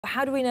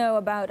How do we know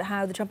about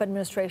how the Trump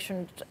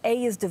administration,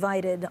 A, is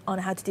divided on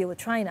how to deal with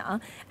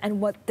China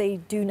and what they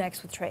do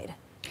next with trade?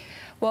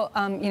 Well,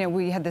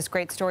 we had this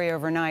great story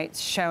overnight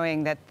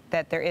showing that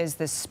there is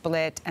this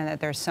split and that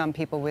there's some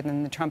people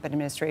within the Trump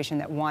administration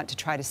that want to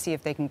try to see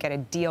if they can get a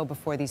deal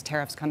before these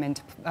tariffs come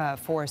into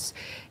force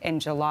in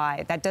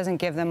July. That doesn't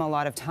give them a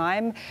lot of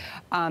time,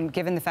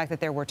 given the fact that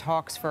there were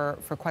talks for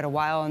quite a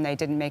while and they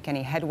didn't make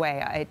any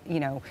headway.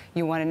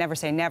 You want to never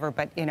say never,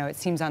 but, it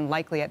seems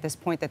unlikely at this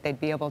point that they'd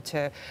be able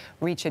to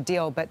reach a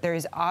deal. But there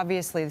is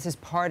obviously, this is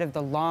part of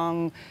the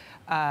long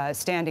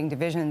standing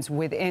divisions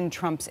within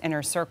Trump's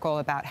inner circle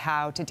about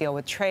how to deal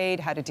with trade,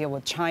 how to deal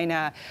with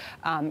China.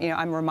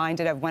 I'm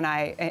reminded of when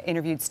I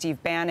interviewed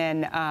Steve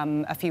Bannon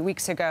a few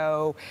weeks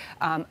ago.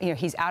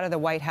 He's out of the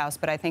White House,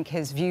 but I think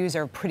his views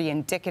are pretty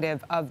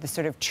indicative of the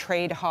sort of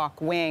trade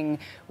hawk wing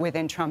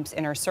within Trump's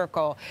inner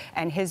circle.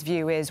 And his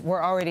view is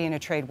we're already in a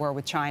trade war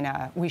with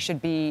China. We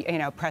should be,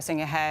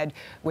 pressing ahead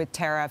with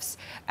tariffs.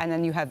 And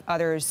then you have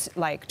others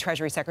like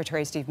Treasury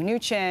Secretary Steve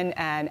Mnuchin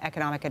and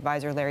Economic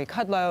Advisor Larry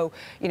Kudlow,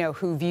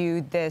 who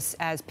viewed this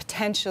as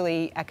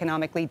potentially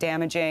economically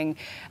damaging,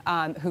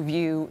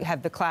 who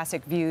have the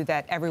classic view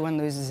that everyone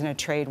loses in a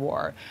trade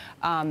war.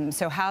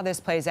 So how this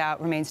plays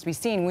out remains to be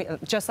seen.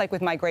 Just like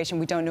with migration,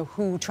 we don't know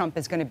who Trump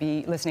is going to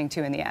be listening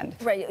to in the end.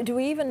 Right. Do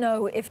we even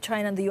know if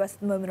China and the U.S. at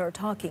the moment are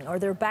talking? Are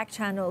there back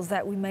channels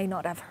that we may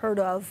not have heard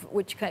of,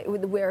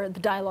 where the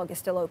dialogue is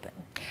still open?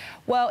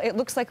 Well, it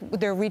looks like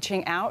they're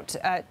reaching out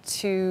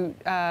to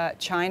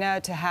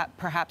China to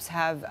perhaps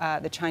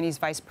have the Chinese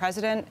vice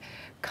president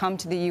come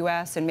to the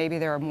U.S., and maybe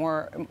there are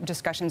more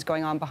discussions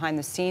going on behind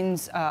the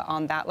scenes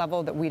on that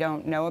level that we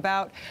don't know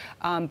about.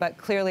 But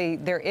clearly,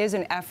 there is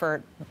an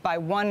effort by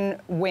one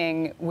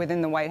wing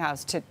within the White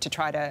House to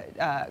try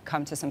to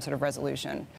come to some sort of resolution.